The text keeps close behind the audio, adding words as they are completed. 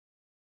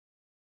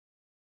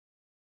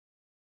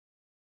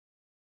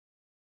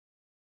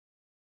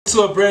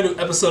To a brand new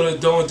episode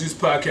of the Doa and Deuce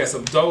podcast.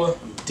 I'm Doa.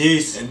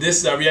 Deuce. And this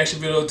is our reaction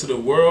video to the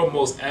world's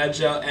most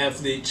agile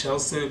athlete,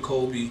 Cheslin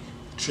Kolbe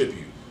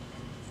tribute.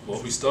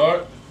 Before we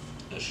start,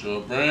 it's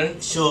your brand.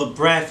 It's your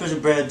brand, official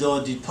brand, Doa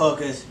and Deuce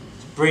podcast.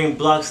 Spring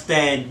Block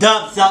Stand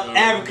Up, South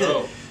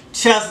Africa.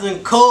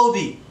 Cheslin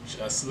Kolbe.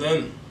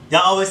 Cheslin.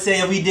 Y'all always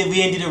saying we didn't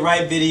do the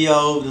right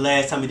video the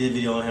last time we did a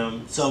video on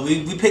him. So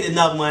we picked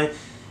another one.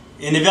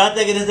 And if y'all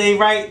thinking this ain't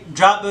right,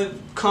 drop a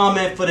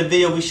comment for the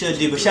video we should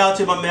do. But shout out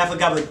to my man, I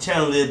forgot what the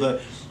channel is,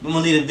 but I'm gonna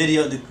leave the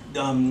video,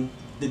 the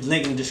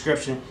link in the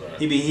description. Right.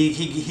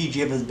 He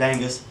give us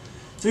bangers.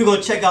 So we're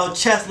gonna check out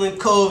Cheslin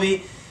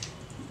Kolbe.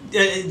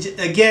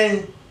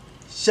 Again,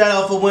 shout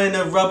out for winning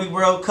the Rugby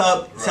World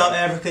Cup, right. South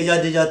Africa.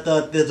 Y'all did y'all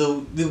thought this.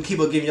 We'll keep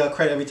on giving y'all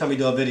credit every time we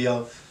do a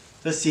video.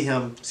 Let's see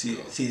him, see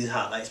these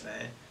highlights,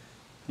 man.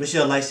 Make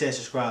sure you like, share,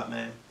 subscribe,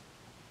 man.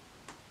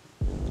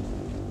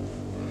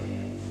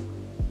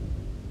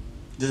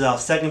 This is our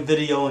second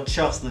video on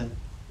Cheslin.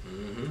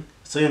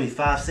 So he only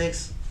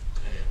 5'6",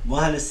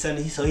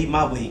 170, so he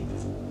my weight.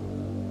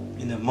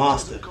 In the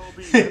monster.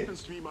 Kolbe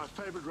happens to be my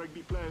favorite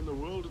rugby player in the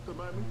world at the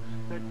moment.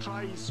 That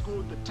try he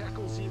scored, the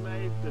tackles he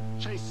made, the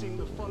chasing,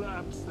 the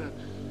follow-ups,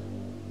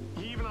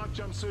 he even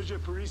out-jumped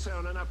Sergio Parisse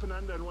on an up and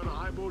under and won a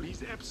high ball.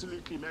 He's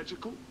absolutely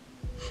magical.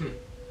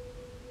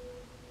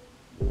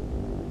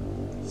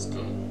 Let's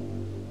go.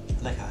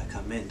 I like how I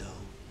come in though.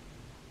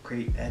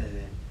 Great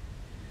editing.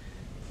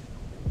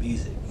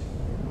 Music.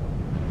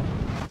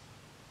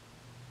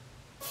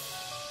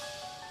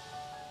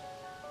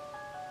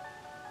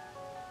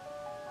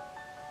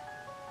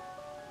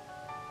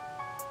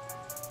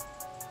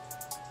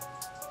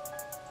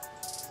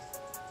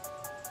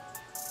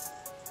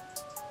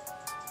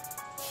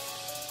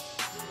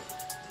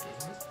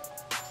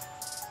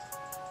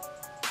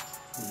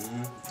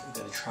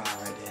 Got a try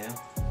right there.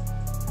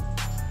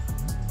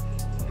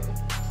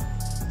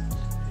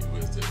 He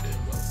wears that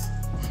damn bus.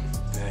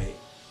 Right.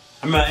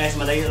 I remember asking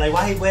my lady, like,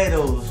 why he wear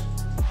those?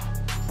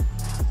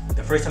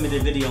 The first time he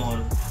did a video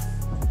on him.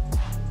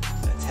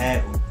 A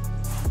tackle.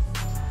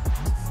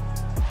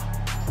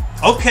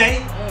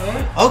 Okay.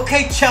 Alright.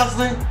 Okay,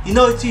 Cheslin. You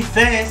know it's too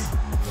fast. Did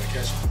I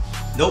catch him?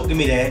 Nope, give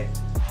me that.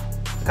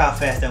 Look how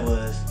fast that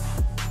was.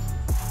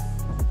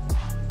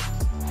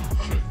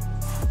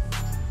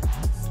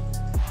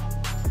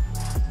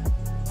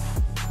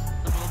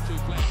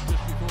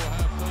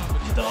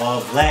 The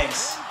All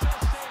Blacks.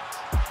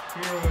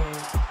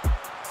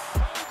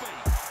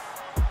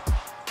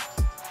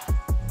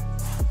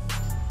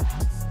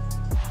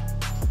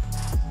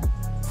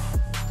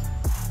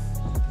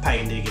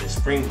 Probably need to get a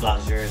Spring Block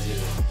jersey.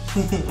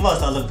 I'm gonna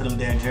start looking for them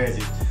damn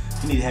jerseys.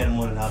 We need to have them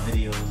on in our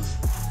videos.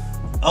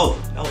 Oh,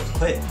 that was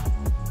quick.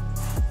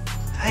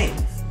 Dang.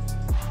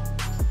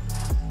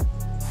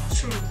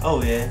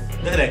 Oh yeah.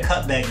 Look at that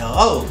cutback though.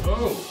 Oh.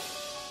 Oh.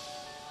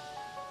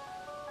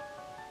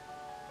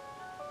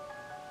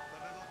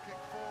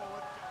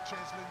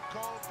 Cheslin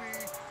Kolbe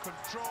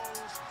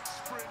controls,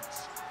 sprints,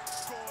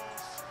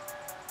 scores.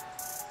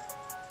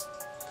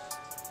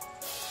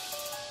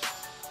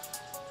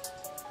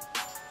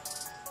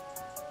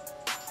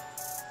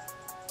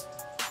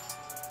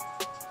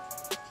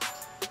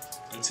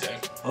 Good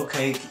tackle.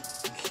 Okay,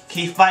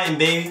 keep fighting,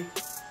 baby.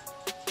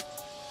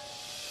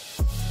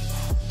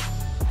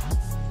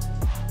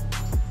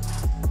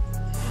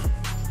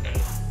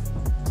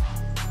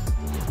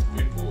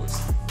 Big boys.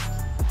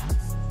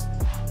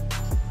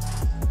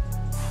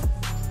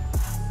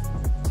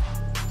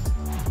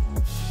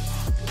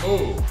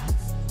 Oh.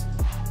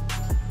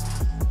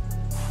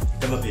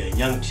 That must be a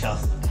young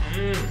Cheslin.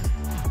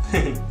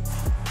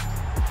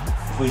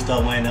 Before you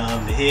start wearing the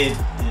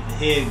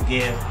head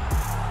gear.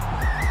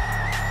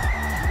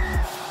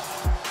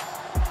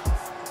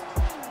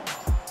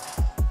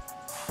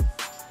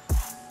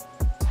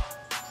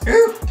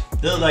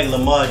 This is like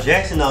Lamar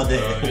Jackson out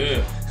there. Oh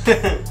yeah.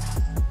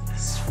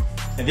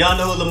 If y'all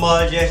know who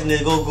Lamar Jackson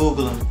is, go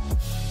Google him.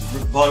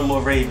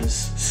 Baltimore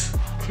Ravens.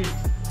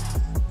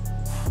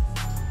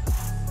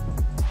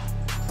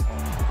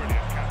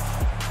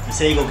 You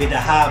say you go get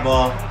that high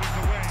ball.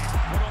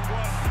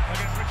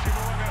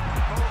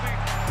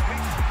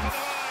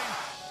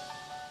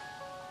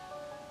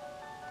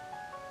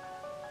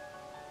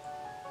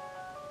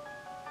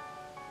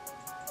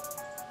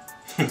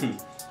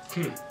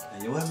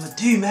 Hey, what am I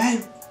do,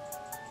 man?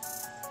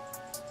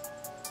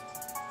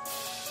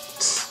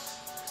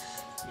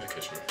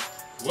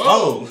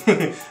 Whoa! Oh!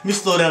 Let me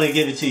slow down and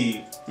give it to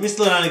you. Let me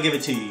slow down and give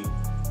it to you.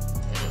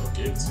 Damn,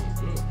 give it to him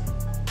good.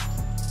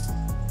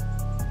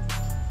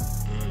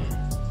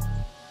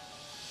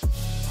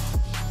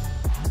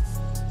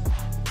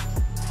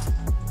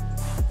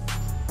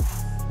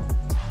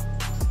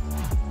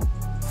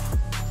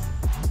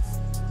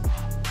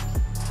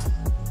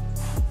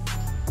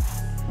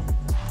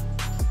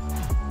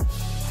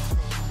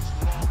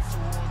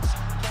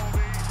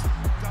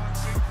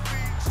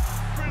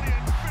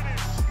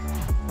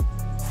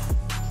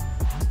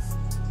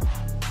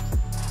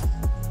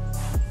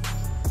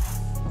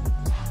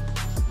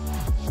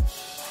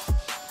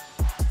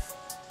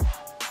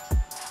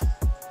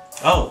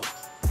 Oh.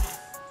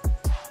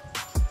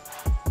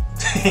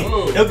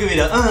 They'll give me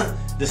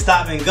the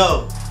stop and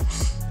go.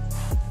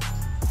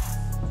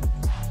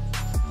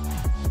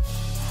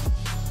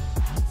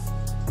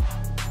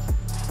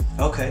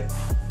 Okay.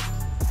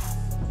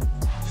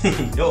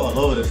 You're all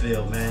over the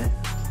field, man.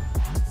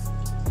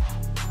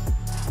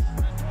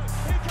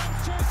 Here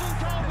comes Cheslin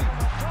Kolbe.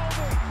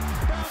 Kolbe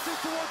bounces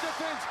towards the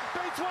fence.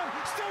 Beats one.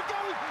 Still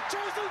going.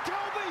 Cheslin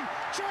Kolbe.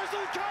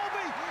 Cheslin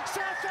Kolbe.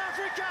 South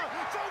Africa.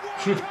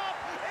 The World Cup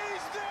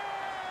is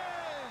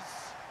theirs.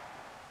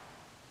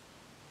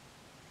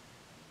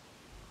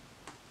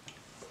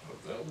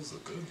 That was a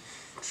good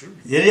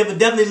tribute. Yeah, they were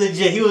definitely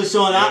legit. He was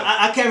showing.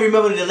 I can't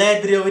remember the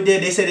last video we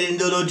did. They said they didn't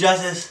do no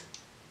justice.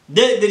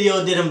 This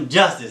video did him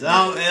justice.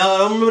 I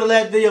don't remember the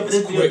last video, but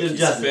this video did him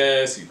justice.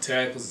 Fast, he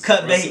tackles,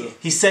 cut back.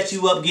 He set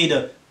you up, get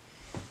a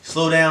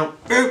slow down,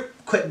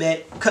 quick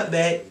back, cut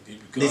back.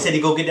 They said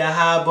he go get that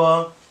high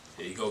ball.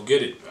 Yeah, he go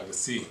get it. I can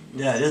see.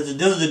 Yeah, this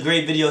was a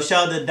great video.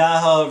 Shout out to Die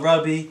Hard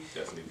Rugby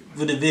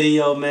for the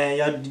video, man.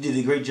 Y'all did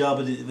a great job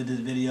with this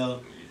video.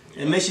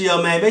 And make sure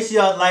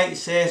y'all like,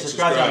 share,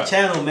 subscribe to our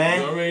channel,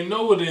 man. You already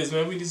know what it is,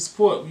 man. We need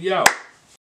support. We out.